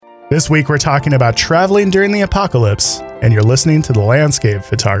This week we're talking about traveling during the apocalypse, and you're listening to the Landscape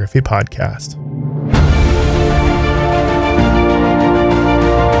Photography Podcast.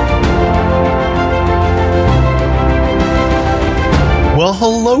 Well,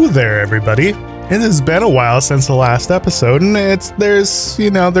 hello there, everybody. It has been a while since the last episode, and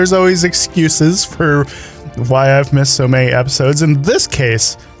there's always excuses for why I've missed so many episodes. In this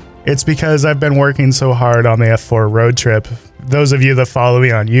case, it's because I've been working so hard on the F4 road trip. Those of you that follow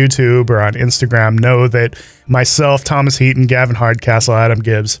me on YouTube or on Instagram know that myself, Thomas Heaton, Gavin Hardcastle, Adam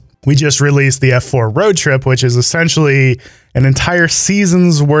Gibbs, we just released the F4 road trip, which is essentially an entire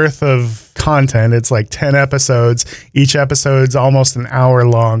season's worth of content. It's like 10 episodes. Each episode's almost an hour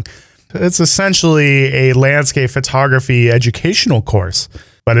long. It's essentially a landscape photography educational course,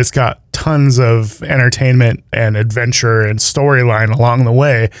 but it's got tons of entertainment and adventure and storyline along the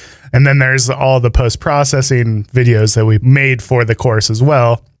way. And then there's all the post-processing videos that we made for the course as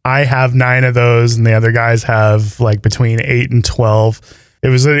well. I have 9 of those, and the other guys have like between 8 and 12. It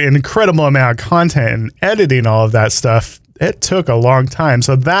was an incredible amount of content, and editing all of that stuff, it took a long time.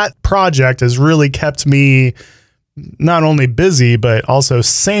 So that project has really kept me not only busy, but also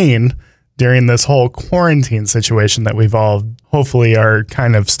sane during this whole quarantine situation that we've all hopefully are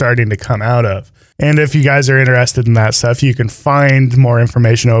kind of starting to come out of. And if you guys are interested in that stuff, you can find more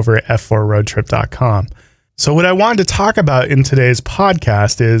information over at f4roadtrip.com. So what I wanted to talk about in today's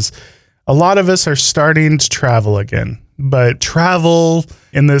podcast is a lot of us are starting to travel again, but travel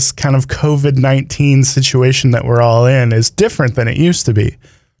in this kind of COVID-19 situation that we're all in is different than it used to be.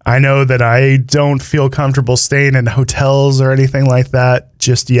 I know that I don't feel comfortable staying in hotels or anything like that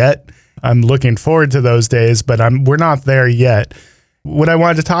just yet. I'm looking forward to those days, but we're not there yet. What I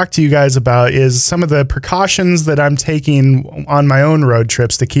wanted to talk to you guys about is some of the precautions that I'm taking on my own road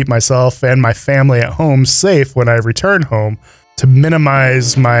trips to keep myself and my family at home safe when I return home, to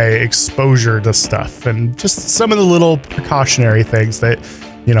minimize my exposure to stuff, and just some of the little precautionary things that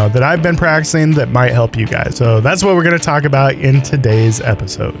I've been practicing that might help you guys. So that's what we're going to talk about in today's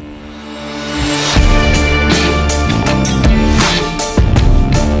episode.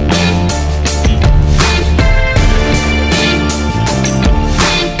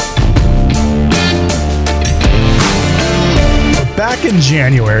 Back in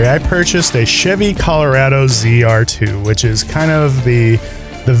January, I purchased a Chevy Colorado ZR2, which is kind of the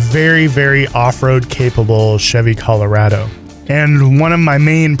very, very off-road capable Chevy Colorado. And one of my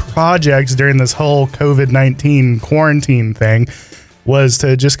main projects during this whole COVID-19 quarantine thing was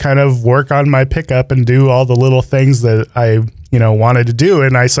to just kind of work on my pickup and do all the little things that I, wanted to do,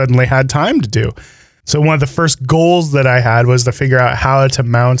 and I suddenly had time to do. So one of the first goals that I had was to figure out how to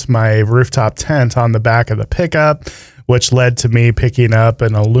mount my rooftop tent on the back of the pickup, which led to me picking up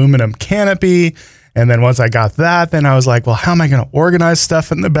an aluminum canopy. And then once I got that, then I was like, well, how am I going to organize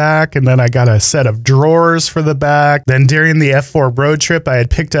stuff in the back? And then I got a set of drawers for the back. Then during the F4 road trip, I had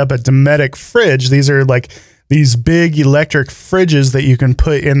picked up a Dometic fridge. These are like these big electric fridges that you can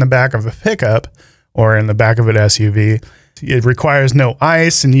put in the back of a pickup or in the back of an SUV. It requires no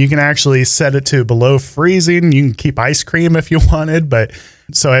ice, and you can actually set it to below freezing. You can keep ice cream if you wanted. But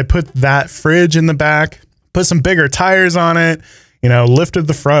so I put that fridge in the back, put some bigger tires on it, lifted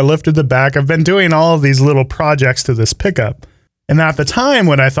the front, lifted the back. I've been doing all of these little projects to this pickup. And at the time,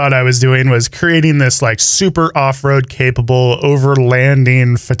 what I thought I was doing was creating this like super off-road capable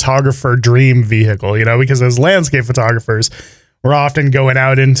overlanding photographer dream vehicle, because as landscape photographers, we're often going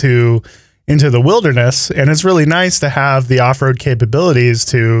out into the wilderness, and it's really nice to have the off-road capabilities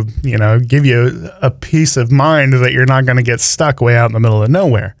to, give you a peace of mind that you're not going to get stuck way out in the middle of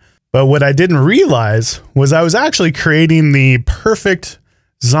nowhere. But what I didn't realize was I was actually creating the perfect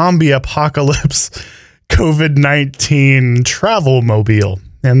zombie apocalypse COVID-19 travel mobile.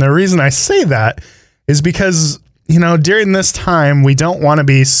 And the reason I say that is because, during this time, we don't want to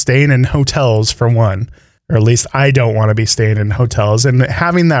be staying in hotels for one, or at least I don't want to be staying in hotels. And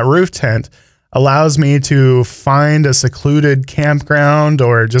having that roof tent allows me to find a secluded campground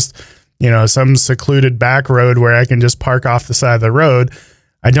or just, some secluded back road where I can just park off the side of the road.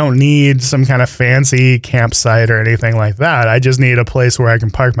 I don't need some kind of fancy campsite or anything like that. I just need a place where I can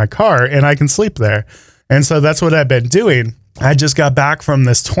park my car and I can sleep there. And so that's what I've been doing. I just got back from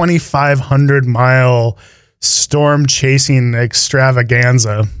this 2,500 mile storm chasing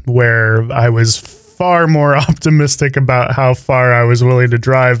extravaganza where I was far more optimistic about how far I was willing to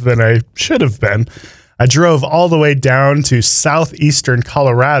drive than I should have been. I drove all the way down to southeastern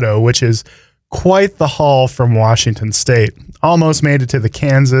Colorado, which is quite the haul from Washington State. Almost made it to the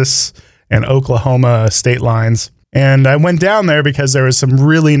Kansas and Oklahoma state lines. And I went down there because there was some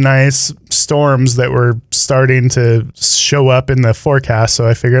really nice storms that were starting to show up in the forecast. So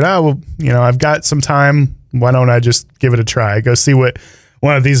I figured, I've got some time. Why don't I just give it a try? Go see what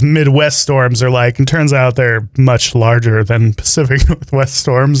one of these Midwest storms are like. And turns out they're much larger than Pacific Northwest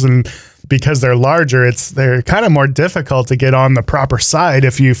storms. And because they're larger, they're kind of more difficult to get on the proper side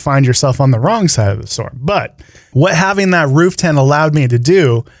if you find yourself on the wrong side of the storm. But what having that roof tent allowed me to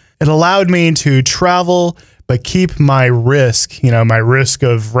do, it allowed me to travel, but keep my risk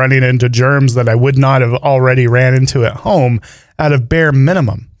of running into germs that I would not have already ran into at home at a bare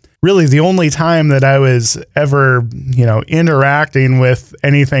minimum. Really, the only time that I was ever, interacting with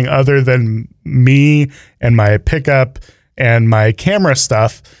anything other than me and my pickup and my camera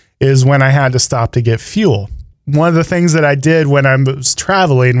stuff is when I had to stop to get fuel. One of the things that I did when I was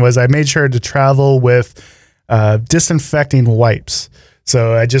traveling was I made sure to travel with disinfecting wipes.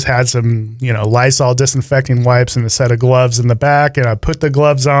 So I just had some, Lysol disinfecting wipes and a set of gloves in the back, and I put the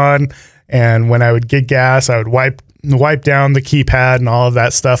gloves on. And when I would get gas, I would wipe down the keypad and all of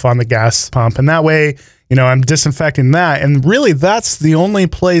that stuff on the gas pump. And that way, I'm disinfecting that. And really, that's the only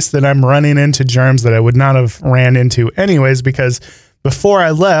place that I'm running into germs that I would not have ran into anyways, because before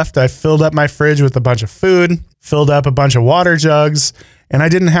I left, I filled up my fridge with a bunch of food, filled up a bunch of water jugs, and I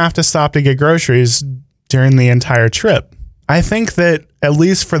didn't have to stop to get groceries during the entire trip. I think that at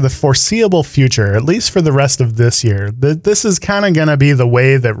least for the foreseeable future, at least for the rest of this year, this is kind of going to be the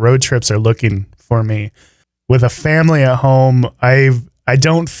way that road trips are looking for me. With a family at home, I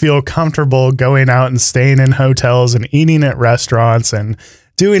don't feel comfortable going out and staying in hotels and eating at restaurants and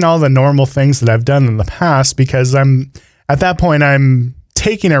doing all the normal things that I've done in the past, because at that point, I'm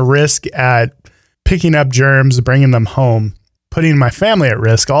taking a risk at picking up germs, bringing them home, putting my family at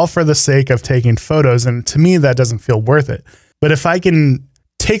risk, all for the sake of taking photos. And to me, that doesn't feel worth it. But if I can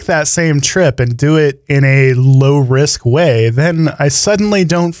take that same trip and do it in a low risk way, then I suddenly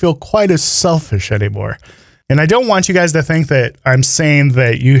don't feel quite as selfish anymore. And I don't want you guys to think that I'm saying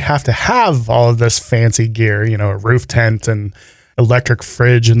that you have to have all of this fancy gear, a roof tent and electric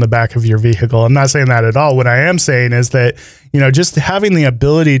fridge in the back of your vehicle. I'm not saying that at all. What I am saying is that, just having the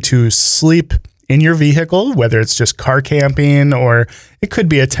ability to sleep in your vehicle, whether it's just car camping or it could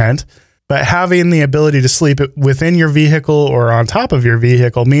be a tent, but having the ability to sleep within your vehicle or on top of your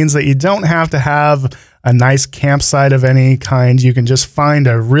vehicle means that you don't have to have a nice campsite of any kind. You can just find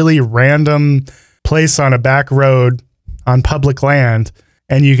a really random place on a back road on public land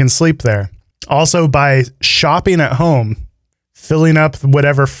and you can sleep there. Also, by shopping at home, filling up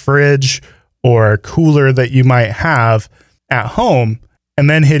whatever fridge or cooler that you might have at home, and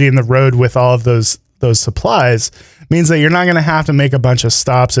then hitting the road with all of those supplies means that you're not going to have to make a bunch of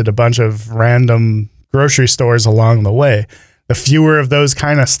stops at a bunch of random grocery stores along the way. The fewer of those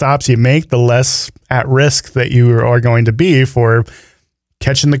kind of stops you make, the less at risk that you are going to be for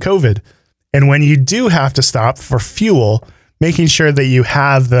catching the COVID. And when you do have to stop for fuel, making sure that you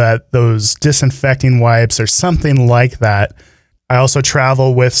have those disinfecting wipes or something like that. I also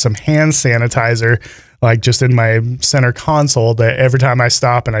travel with some hand sanitizer, like just in my center console, that every time I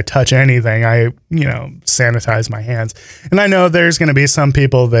stop and I touch anything, I, sanitize my hands. And I know there's going to be some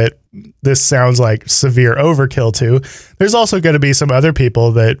people that this sounds like severe overkill to. There's also going to be some other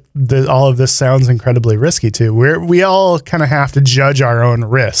people that all of this sounds incredibly risky to. We all kind of have to judge our own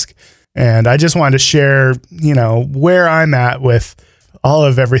risk. And I just wanted to share, where I'm at with all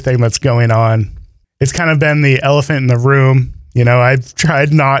of everything that's going on. It's kind of been the elephant in the room. I've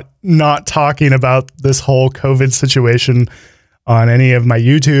tried not talking about this whole COVID situation on any of my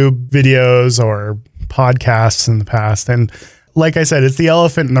YouTube videos or podcasts in the past. And like I said, it's the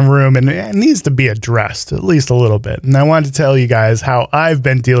elephant in the room and it needs to be addressed at least a little bit. And I wanted to tell you guys how I've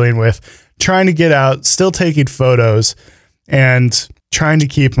been dealing with trying to get out, still taking photos, and trying to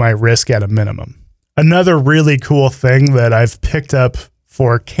keep my risk at a minimum. Another really cool thing that I've picked up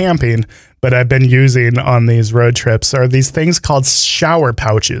for camping, but I've been using on these road trips, are these things called shower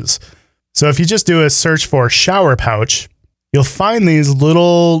pouches. So if you just do a search for shower pouch, you'll find these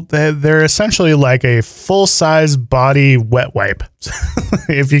they're essentially like a full-size body wet wipe.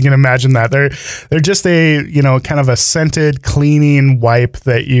 If you can imagine that. They're just a, kind of a scented cleaning wipe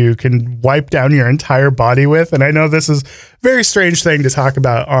that you can wipe down your entire body with. And I know this is a very strange thing to talk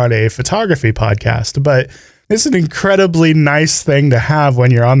about on a photography podcast, but it's an incredibly nice thing to have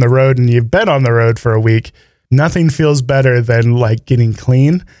when you're on the road and you've been on the road for a week. Nothing feels better than like getting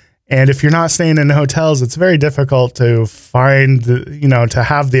clean. And if you're not staying in hotels, it's very difficult to find, to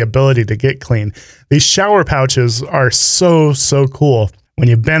have the ability to get clean. These shower pouches are so, so cool. When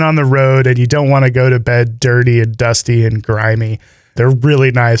you've been on the road and you don't want to go to bed dirty and dusty and grimy, they're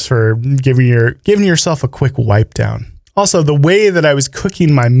really nice for giving yourself a quick wipe down. Also, the way that I was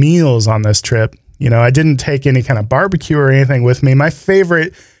cooking my meals on this trip, I didn't take any kind of barbecue or anything with me. My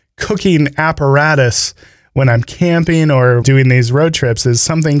favorite cooking apparatus when I'm camping or doing these road trips is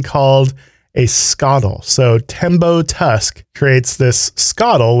something called a scuttle. So Tembo Tusk creates this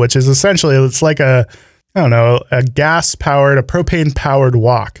scuttle, which is essentially, it's like a propane powered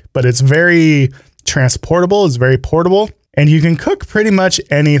wok, but it's very transportable. It's very portable, and you can cook pretty much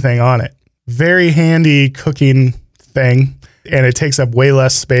anything on it. Very handy cooking thing. And it takes up way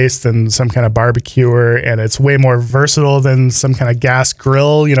less space than some kind of barbecuer, and it's way more versatile than some kind of gas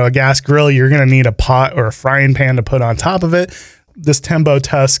grill. A gas grill, you're going to need a pot or a frying pan to put on top of it. This Tembo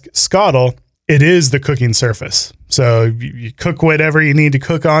Tusk scuttle, it is the cooking surface. So you cook whatever you need to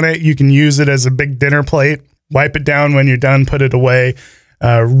cook on it. You can use it as a big dinner plate, wipe it down when you're done, put it away.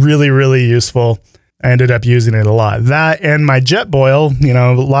 Really, really useful. I ended up using it a lot. That and my Jetboil,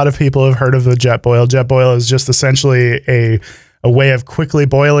 a lot of people have heard of the Jetboil. Jetboil is just essentially a way of quickly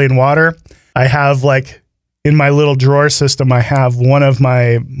boiling water. I have in my little drawer system, I have one of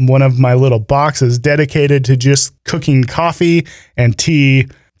my little boxes dedicated to just cooking coffee and tea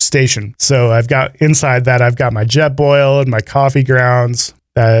station. So I've got inside that, I've got my Jetboil and my coffee grounds.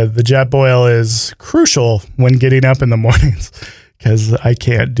 The Jetboil is crucial when getting up in the mornings because I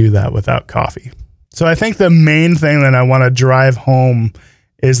can't do that without coffee. So I think the main thing that I want to drive home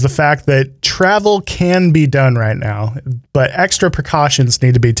is the fact that travel can be done right now, but extra precautions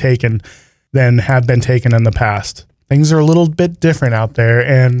need to be taken than have been taken in the past. Things are a little bit different out there,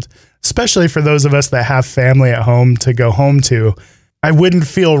 and especially for those of us that have family at home to go home to, I wouldn't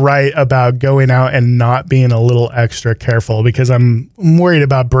feel right about going out and not being a little extra careful because I'm worried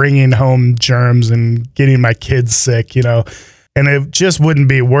about bringing home germs and getting my kids sick, and it just wouldn't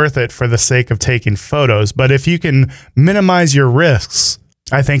be worth it for the sake of taking photos. But if you can minimize your risks,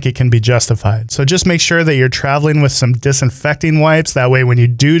 I think it can be justified. So just make sure that you're traveling with some disinfecting wipes. That way, when you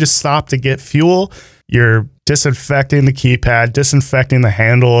do to stop to get fuel, you're disinfecting the keypad, disinfecting the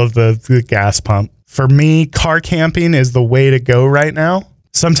handle of the gas pump. For me, car camping is the way to go right now.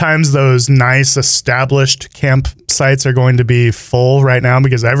 Sometimes those nice established campsites are going to be full right now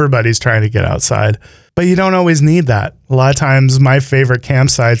because everybody's trying to get outside. But you don't always need that. A lot of times my favorite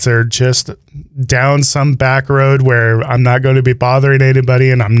campsites are just down some back road where I'm not going to be bothering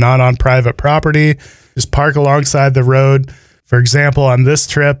anybody and I'm not on private property. Just park alongside the road. For example, on this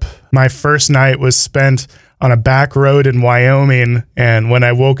trip, my first night was spent on a back road in Wyoming. And when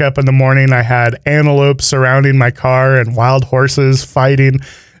I woke up in the morning, I had antelope surrounding my car and wild horses fighting.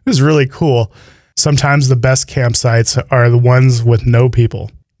 It was really cool. Sometimes the best campsites are the ones with no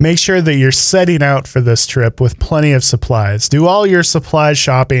people. Make sure that you're setting out for this trip with plenty of supplies. Do all your supply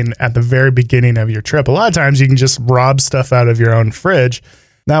shopping at the very beginning of your trip. A lot of times you can just rob stuff out of your own fridge.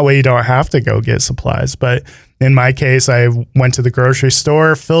 That way you don't have to go get supplies. But in my case, I went to the grocery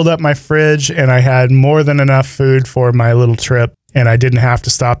store, filled up my fridge, and I had more than enough food for my little trip. And I didn't have to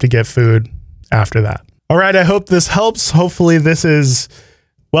stop to get food after that. All right, I hope this helps. Hopefully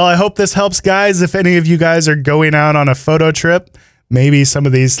I hope this helps, guys. If any of you guys are going out on a photo trip, maybe some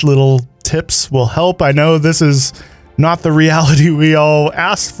of these little tips will help. I know this is not the reality we all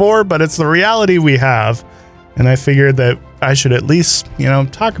asked for, but it's the reality we have. And I figured that I should at least,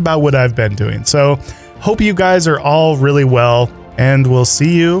 talk about what I've been doing. So hope you guys are all really well, and we'll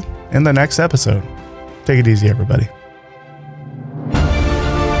see you in the next episode. Take it easy, everybody.